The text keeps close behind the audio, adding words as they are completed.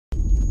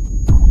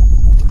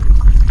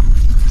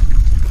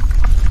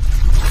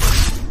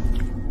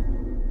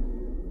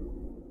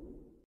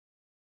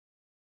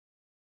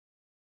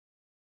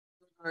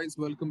Guys,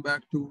 welcome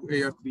back to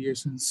AR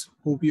Creations.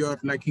 Hope you are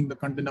liking the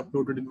content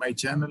uploaded in my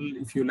channel.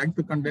 If you like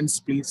the contents,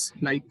 please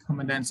like,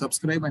 comment, and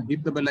subscribe, and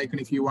hit the bell icon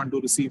if you want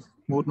to receive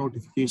more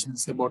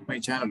notifications about my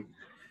channel.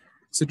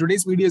 So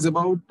today's video is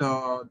about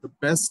the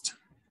best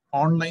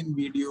online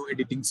video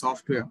editing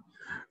software.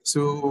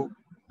 So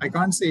I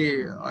can't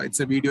say it's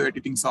a video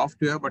editing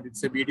software, but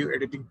it's a video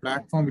editing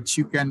platform which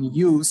you can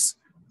use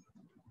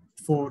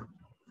for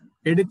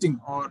editing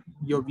or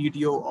your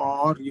video,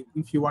 or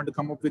if you want to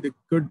come up with a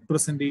good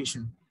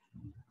presentation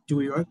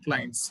to your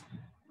clients.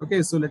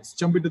 Okay, so let's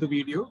jump into the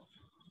video.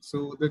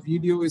 So the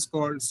video is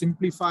called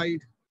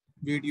Simplified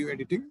Video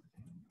Editing.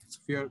 So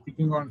if you are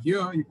clicking on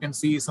here, you can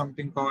see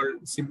something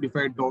called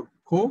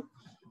simplified.co.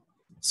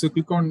 So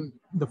click on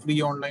the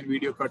free online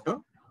video cutter,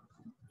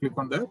 click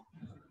on that.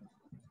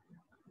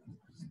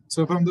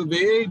 So from the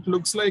way it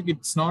looks like,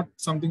 it's not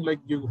something like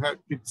you have,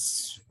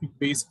 it's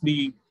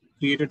basically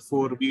created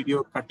for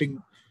video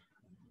cutting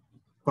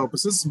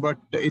purposes, but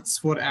it's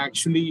for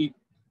actually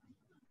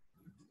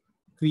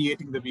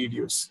creating the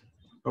videos.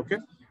 Okay,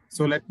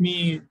 so let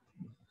me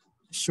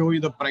show you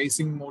the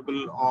pricing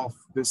model of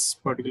this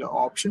particular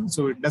option.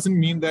 So it doesn't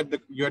mean that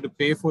you have to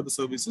pay for the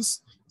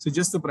services. So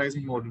just the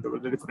pricing model,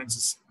 the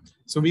differences.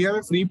 So we have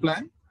a free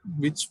plan,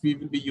 which we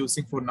will be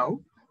using for now.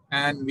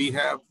 And we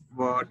have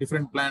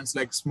different plans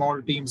like small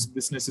teams,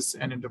 businesses,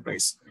 and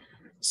enterprise.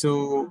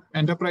 So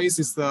enterprise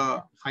is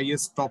the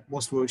highest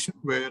topmost version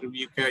where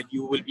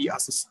you will be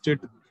assisted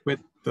with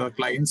the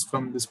clients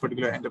from this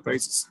particular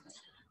enterprises.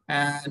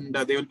 And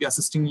they will be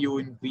assisting you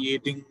in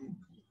creating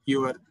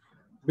your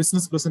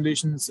business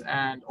presentations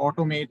and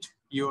automate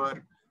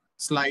your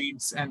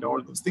slides and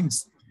all those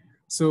things.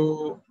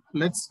 So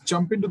let's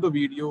jump into the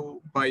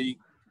video by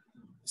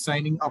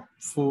signing up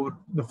for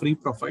the free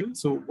profile.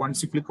 So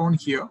once you click on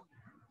here,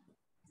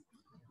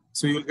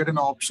 so you'll get an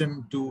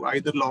option to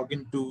either log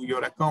into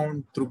your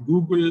account through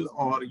Google,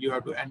 or you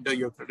have to enter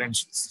your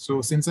credentials.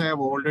 So since I have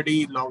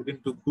already logged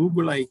into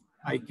Google, I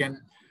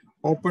can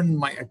open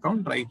my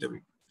account right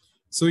away.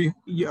 So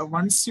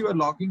once you are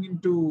logging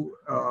into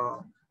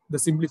the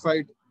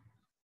Simplified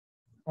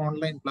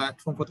online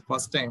platform for the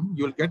first time,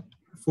 you'll get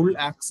full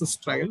access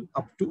trial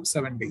up to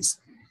 7 days.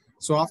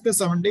 So after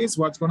 7 days,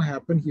 what's going to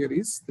happen here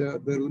is there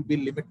will be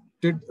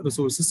limited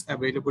resources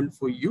available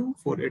for you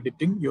for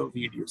editing your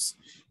videos.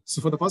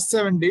 So for the first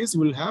 7 days, you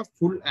will have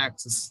full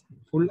access.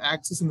 Full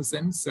access in the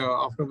sense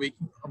after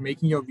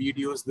making your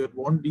videos, there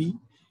won't be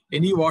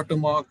any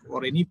watermark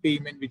or any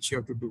payment which you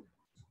have to do.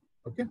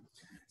 Okay.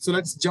 So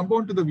let's jump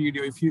on to the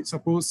video. If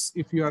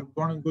you are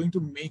going to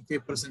make a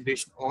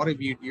presentation or a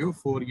video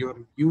for your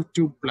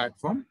YouTube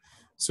platform,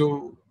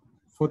 so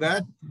for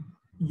that,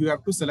 you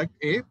have to select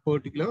a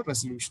particular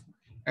resolution.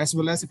 As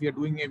well as if you're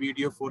doing a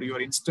video for your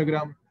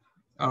Instagram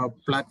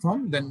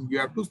platform, then you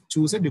have to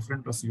choose a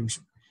different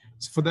resolution.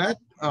 So for that,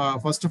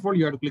 first of all,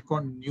 you have to click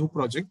on New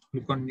Project,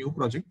 click on New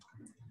Project.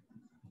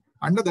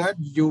 Under that,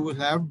 you will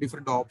have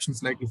different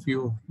options, like if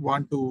you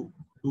want to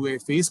do a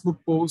Facebook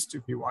post,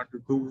 if you want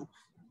to do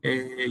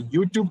a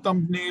YouTube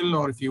thumbnail,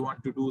 or if you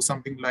want to do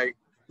something like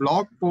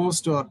blog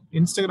post or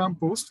Instagram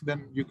post,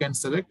 then you can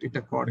select it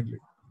accordingly.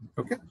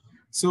 Okay.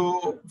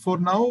 So for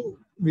now,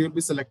 we will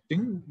be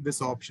selecting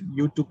this option,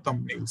 YouTube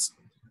thumbnails.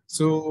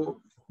 So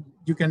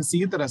you can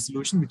see the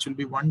resolution, which will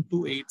be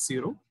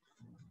 1280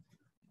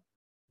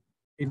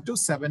 into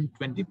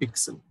 720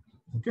 pixel.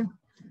 Okay.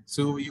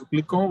 So you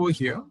click over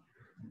here.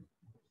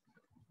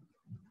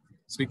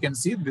 So you can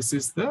see this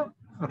is the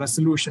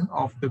resolution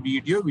of the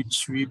video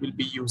which we will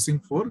be using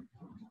for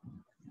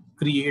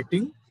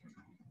creating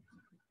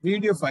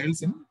video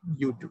files in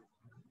YouTube.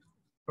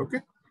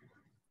 Okay.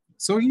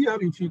 So here,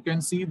 if you can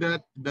see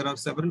that there are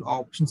several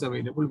options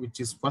available,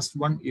 which is first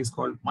one is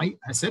called My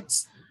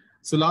Assets.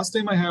 So last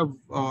time I have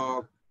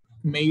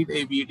made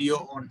a video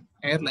on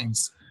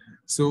airlines.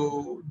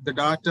 So the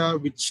data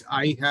which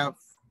I have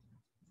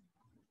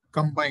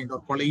combined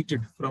or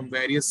collated from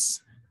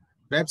various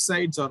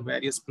websites or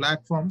various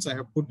platforms, I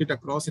have put it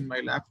across in my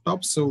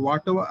laptop. So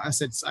whatever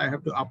assets I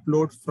have to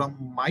upload from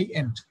my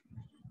end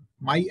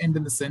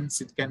in the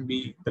sense it can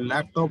be the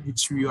laptop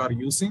which we are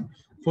using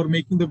for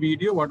making the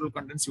video, whatever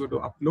contents you have to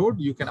upload,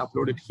 you can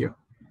upload it here.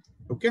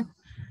 Okay.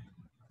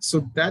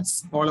 So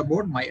that's all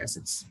about My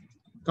Assets.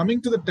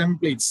 Coming to the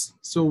templates.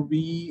 So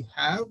we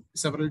have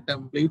several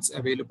templates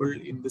available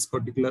in this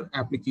particular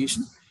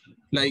application.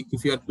 Like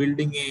if you are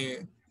building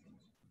a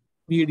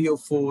video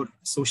for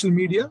social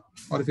media,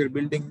 or if you're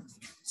building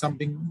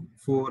something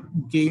for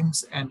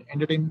games and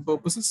entertainment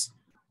purposes,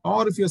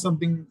 or if you're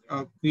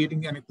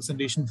creating a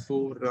presentation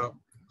for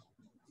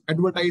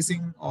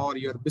advertising or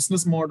your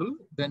business model,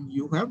 then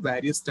you have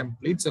various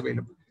templates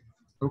available.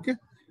 Okay.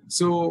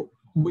 So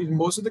in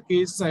most of the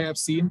cases, I have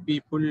seen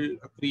people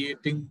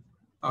creating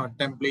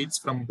templates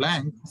from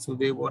blank. So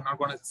they were not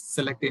going to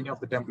select any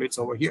of the templates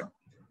over here.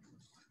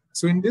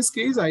 So in this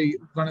case, I'm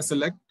going to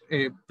select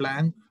a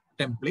blank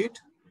template.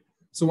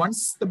 So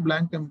once the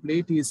blank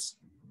template is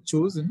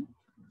chosen,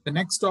 the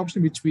next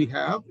option which we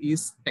have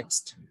is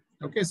text.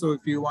 Okay, so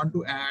if you want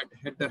to add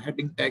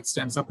heading text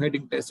and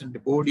subheading text and the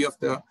body of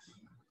the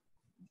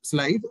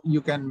slide,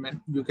 you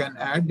can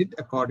add it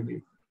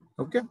accordingly.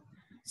 Okay.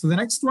 So the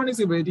next one is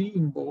a very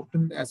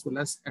important as well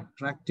as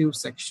attractive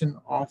section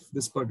of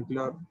this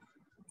particular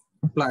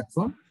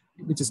platform,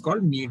 which is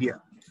called media.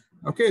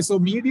 Okay, so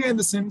media in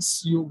the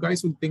sense, you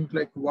guys will think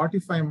like, what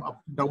if I'm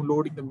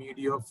downloading the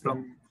media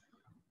from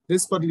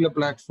this particular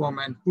platform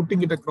and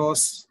putting it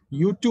across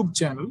YouTube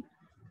channel,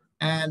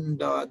 and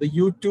the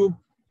YouTube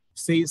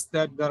says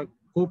that there are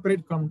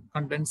corporate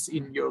contents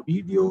in your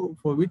video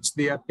for which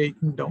they are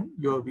taking down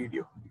your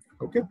video.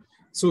 Okay,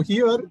 so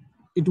here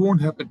it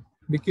won't happen,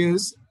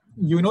 because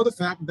you know the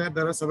fact that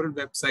there are several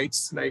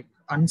websites like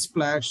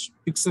Unsplash,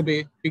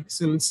 Pixabay,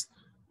 Pixels,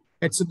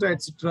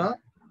 etc.,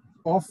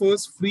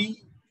 offers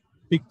free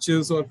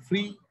pictures or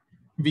free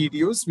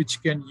videos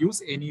which can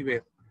use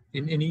anywhere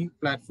in any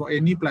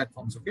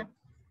platforms. Okay,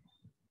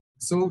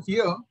 so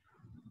here,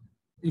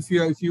 if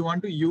you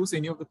want to use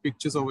any of the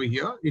pictures over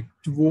here, it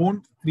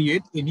won't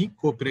create any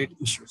copyright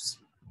issues.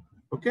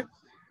 Okay,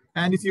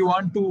 and if you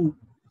want to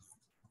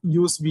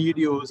use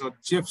videos or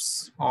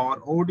GIFs or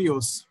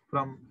audios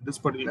from this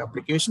particular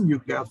application,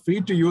 you are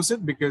free to use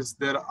it, because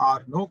there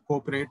are no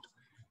copyright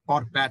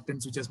or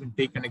patents which has been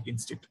taken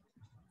against it.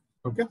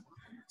 Okay,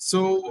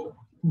 so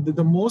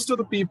the most of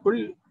the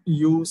people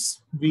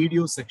use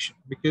video section,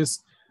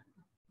 because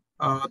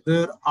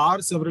there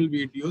are several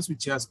videos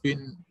which has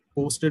been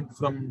posted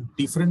from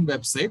different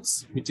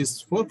websites, which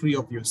is for free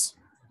of use.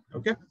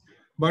 Okay,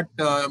 but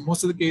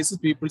most of the cases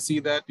people see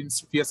that if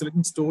you are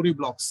selecting story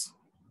blocks,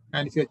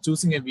 and if you're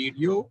choosing a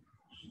video,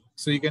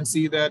 so you can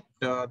see that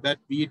that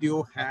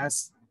video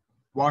has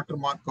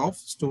watermark of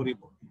story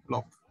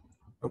block.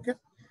 Okay,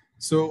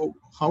 so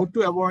how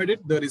to avoid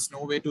it? There is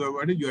no way to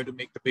avoid it. You have to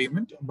make the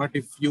payment. But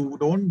if you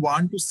don't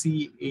want to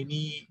see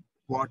any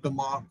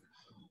watermark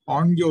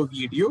on your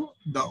video,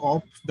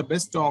 the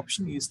best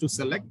option is to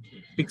select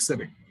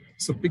Pixabay.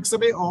 So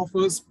Pixabay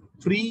offers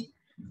free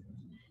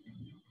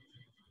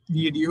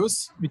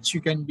videos which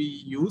you can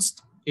be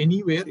used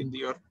anywhere in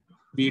your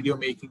video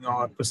making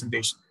or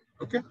presentation.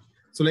 Okay,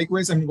 so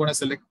likewise, I'm going to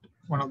select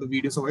one of the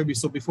videos over here.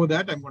 So before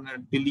that, I'm going to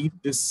delete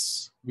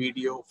this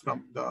video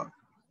from the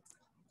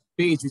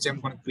page which I'm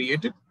going to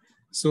create it.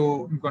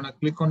 So I'm going to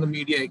click on the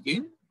media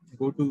again,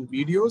 go to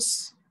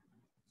videos,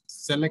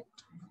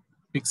 select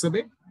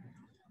Pixabay,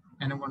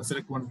 and I'm going to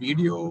select one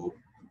video.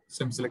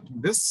 So I'm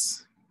selecting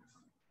this.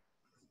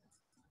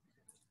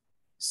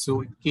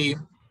 So it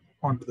came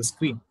onto the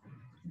screen.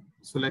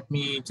 So let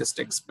me just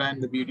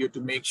expand the video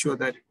to make sure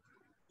that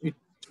it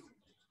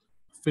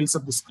fills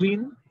up the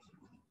screen.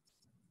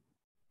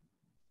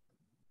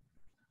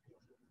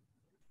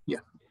 Yeah,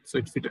 so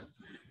it fitted.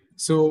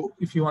 So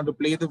if you want to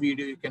play the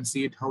video, you can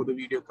see it, how the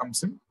video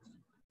comes in.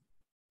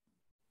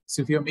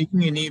 So if you're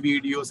making any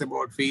videos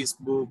about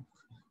Facebook,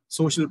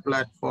 social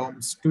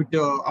platforms, Twitter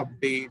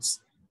updates,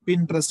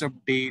 Pinterest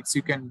updates,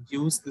 you can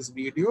use this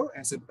video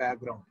as a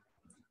background.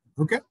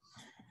 Okay.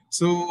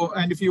 So,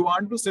 and if you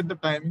want to set the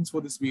timings for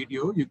this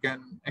video, you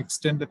can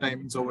extend the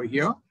timings over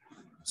here.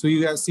 So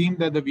you have seen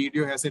that the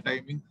video has a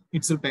timing,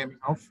 itself timing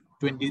of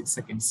 20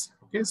 seconds.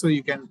 Okay, so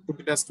you can put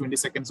it as 20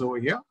 seconds over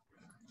here.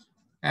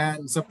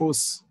 And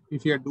suppose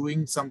if you are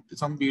doing some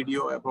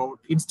video about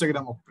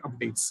Instagram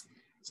updates,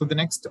 so the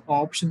next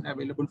option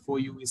available for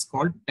you is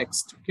called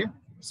text. Okay,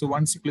 so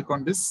once you click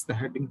on this, the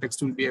heading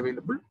text will be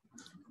available.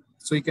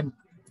 So you can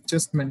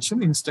just mention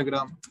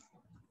Instagram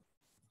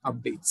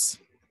updates.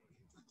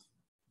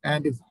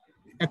 And if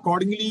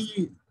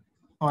accordingly,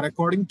 or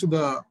according to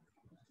the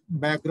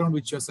background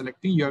which you're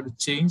selecting, you have to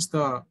change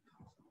the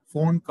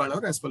font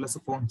color as well as the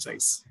font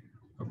size.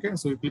 Okay,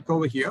 so you click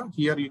over here.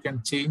 Here you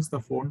can change the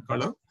font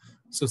color.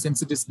 So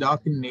since it is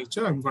dark in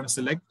nature, I'm going to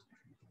select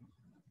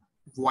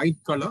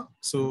white color.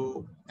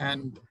 So,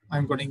 and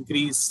I'm going to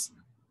increase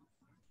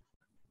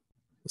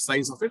the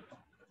size of it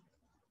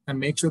and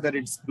make sure that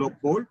it's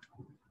bold.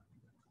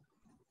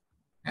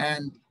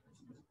 And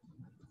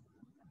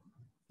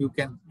you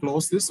can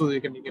close this so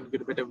you can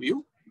get a better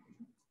view.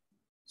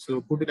 So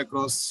put it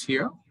across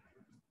here.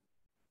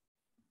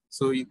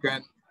 So you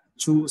can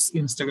choose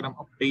Instagram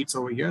updates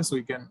over here. So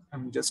you can,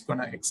 I'm just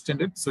gonna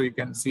extend it so you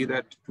can see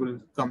that it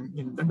will come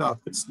in the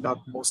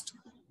darkmost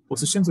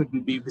position. So it will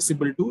be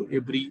visible to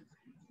every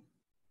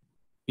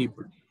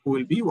people who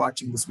will be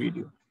watching this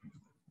video.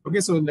 Okay,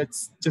 so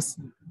let's just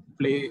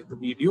play the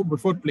video.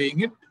 Before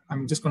playing it,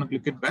 I'm just gonna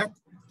click it back.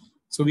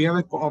 So we have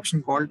an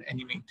option called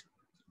animate.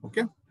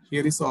 Okay,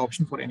 here is the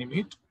option for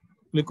animate.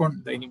 Click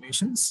on the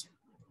animations.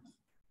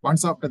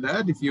 Once after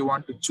that, if you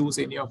want to choose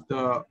any of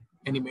the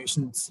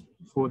animations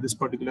for this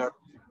particular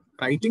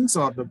writings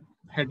or the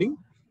heading,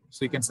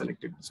 so you can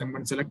select it. So I'm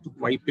going to select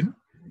wipe in.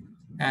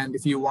 And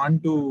if you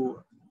want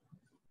to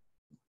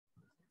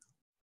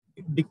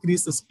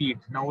decrease the speed,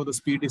 now the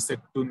speed is set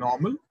to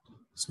normal.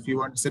 So if you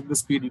want to set the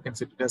speed, you can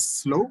set it as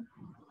slow.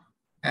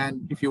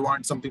 And if you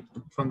want something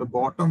from the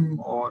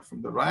bottom or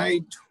from the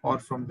right or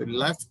from the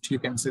left, you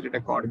can set it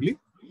accordingly.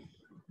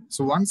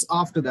 So once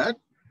after that,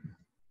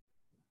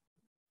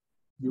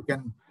 you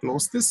can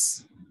close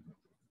this.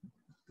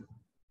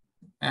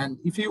 And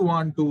if you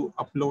want to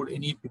upload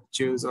any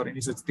pictures or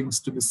any such things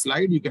to the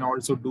slide, you can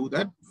also do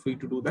that, free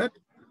to do that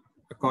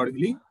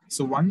accordingly.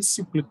 So once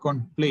you click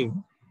on play,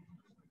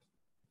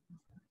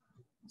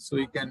 so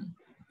you can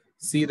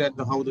see that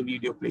how the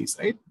video plays,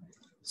 right?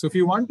 So if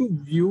you want to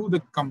view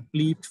the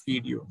complete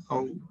video,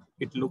 how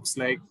it looks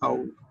like,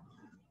 how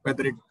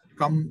whether it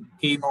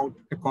came out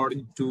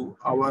according to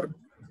our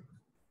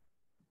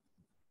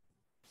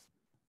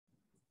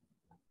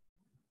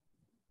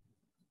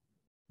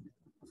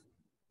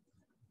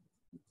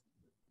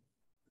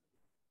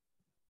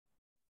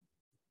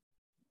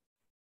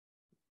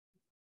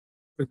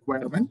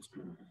requirement,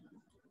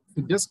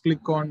 you just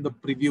click on the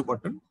preview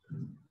button.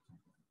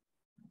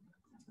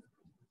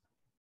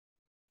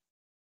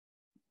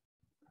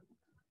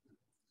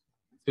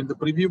 In the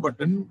preview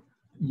button,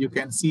 you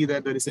can see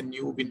that there is a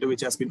new window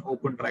which has been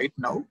opened right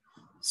now.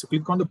 So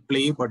click on the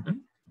play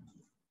button.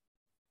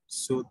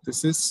 So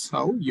this is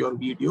how your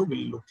video will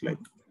look like.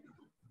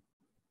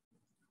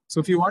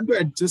 So if you want to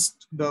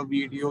adjust the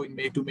video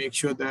to make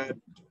sure that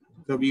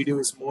the video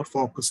is more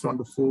focused on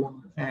the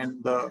phone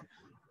and the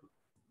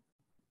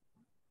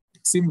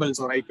symbols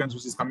or icons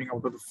which is coming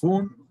out of the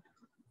phone,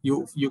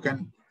 you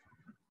can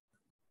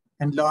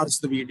enlarge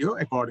the video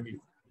accordingly.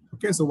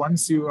 Okay, so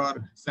once you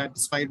are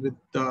satisfied with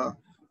the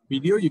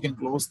video, you can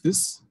close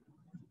this.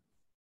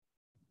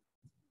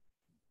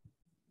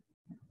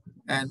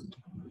 And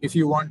if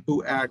you want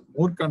to add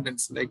more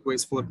contents,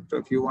 likewise,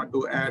 if you want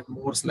to add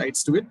more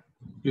slides to it,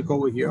 click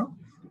over here.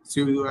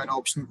 So you have an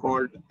option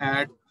called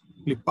Add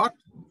Clip Art.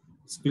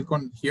 So click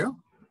on here.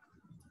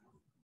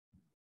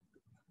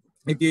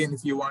 Again,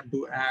 if you want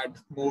to add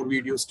more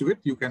videos to it,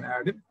 you can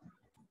add it.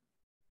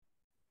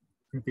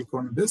 You click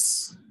on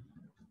this.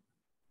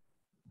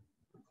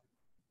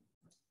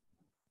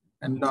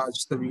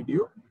 Enlarge the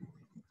video.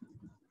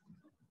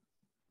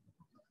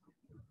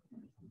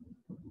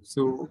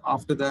 So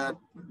after that,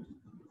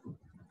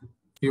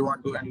 if you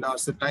want to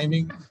enlarge the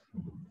timing,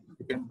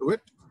 you can do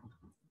it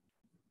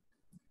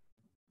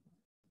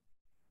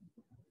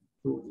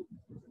to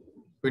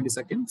 20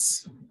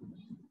 seconds.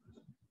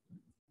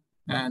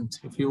 And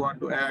if you want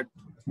to add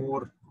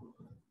more,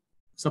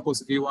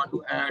 suppose if you want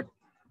to add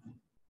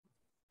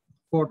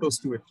photos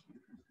to it,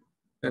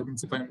 that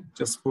means if I'm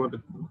just for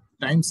the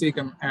time's sake,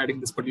 I'm adding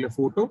this particular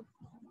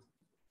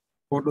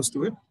photos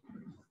to it.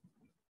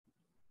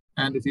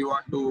 And if you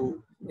want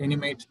to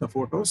animate the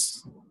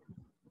photos,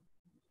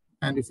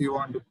 and if you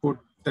want to put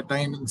the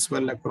timings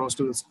well across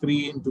to the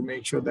screen to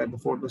make sure that the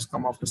photos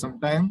come after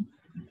some time,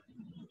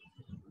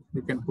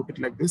 you can put it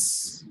like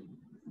this.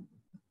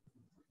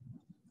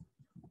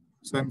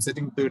 So I'm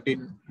setting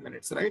 13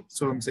 minutes, right?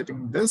 So I'm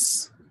setting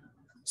this.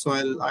 So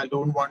I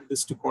don't want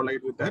this to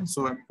collide with that.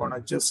 So I'm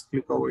gonna just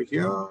click over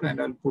here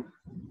and I'll put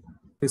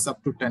this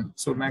up to 10.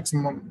 So the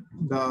maximum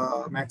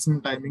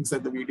timings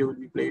that the video will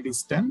be played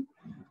is 10.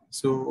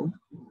 So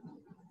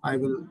I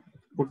will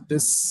put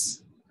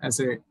this as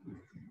a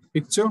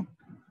picture,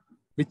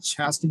 which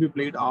has to be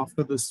played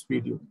after this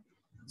video.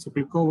 So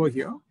click over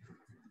here.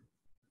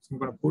 So I'm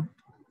gonna put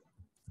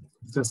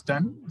just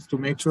 10 to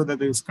make sure that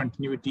there is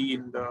continuity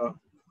in the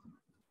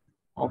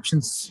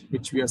options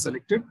which we are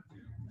selected.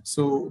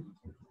 So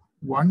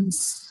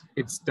once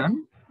it's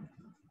done,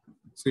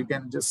 so you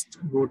can just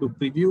go to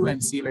preview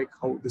and see like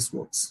how this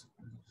works.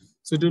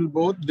 So it will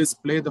both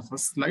display the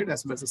first slide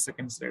as well as the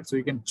second slide. So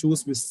you can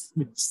choose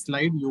which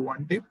slide you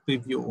want a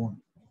preview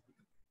on.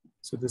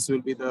 So this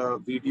will be the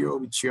video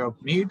which you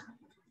have made.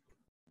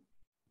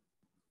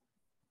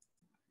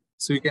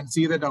 So you can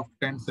see that after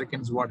 10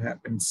 seconds, what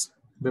happens?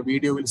 The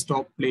video will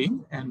stop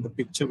playing and the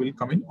picture will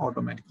come in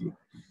automatically.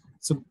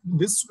 So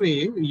this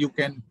way you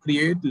can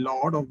create a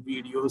lot of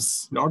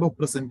videos, lot of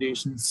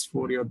presentations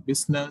for your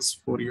business,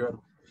 for your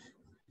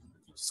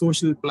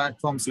social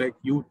platforms like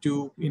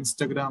YouTube,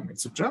 Instagram,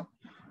 etc.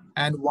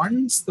 And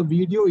once the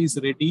video is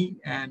ready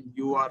and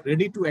you are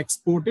ready to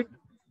export it,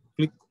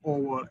 click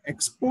over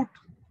export.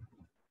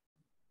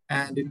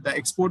 And in the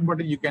export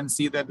button, you can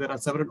see that there are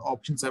several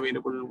options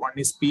available. One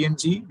is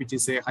PNG, which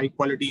is a high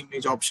quality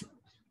image option.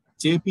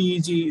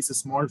 JPEG is a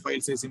small file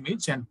size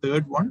image. And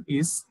third one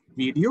is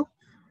video.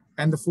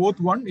 And the fourth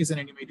one is an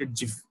animated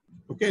GIF.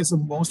 Okay, so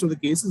most of the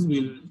cases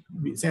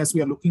as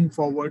we are looking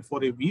forward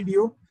for a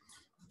video,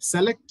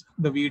 select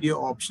the video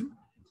option.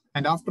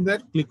 And after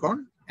that, click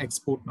on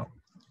export now.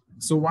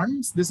 So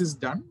once this is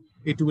done,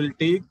 it will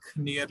take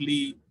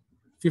nearly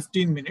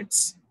 15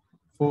 minutes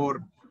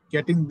for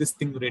getting this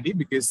thing ready,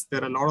 because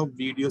there are a lot of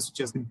videos which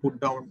has been put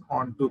down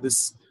onto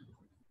this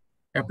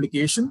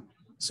application.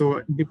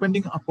 So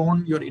depending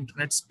upon your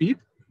internet speed,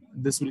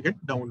 this will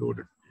get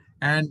downloaded.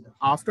 And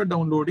after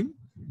downloading,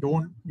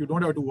 you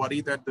don't have to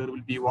worry that there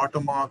will be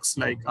watermarks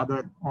like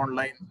other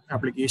online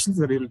applications.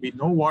 There will be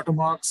no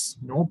watermarks,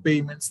 no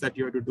payments that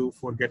you have to do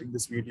for getting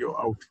this video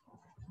out.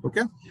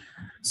 Okay,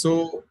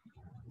 so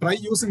try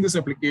using this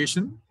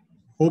application.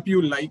 Hope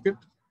you like it.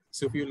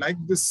 So if you like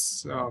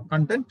this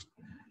content,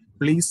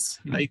 please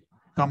like,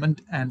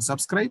 comment, and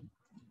subscribe,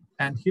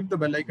 and hit the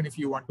bell icon if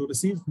you want to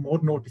receive more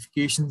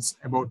notifications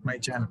about my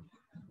channel.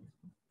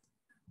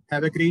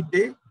 Have a great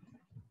day.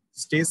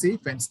 Stay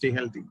safe and stay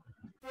healthy.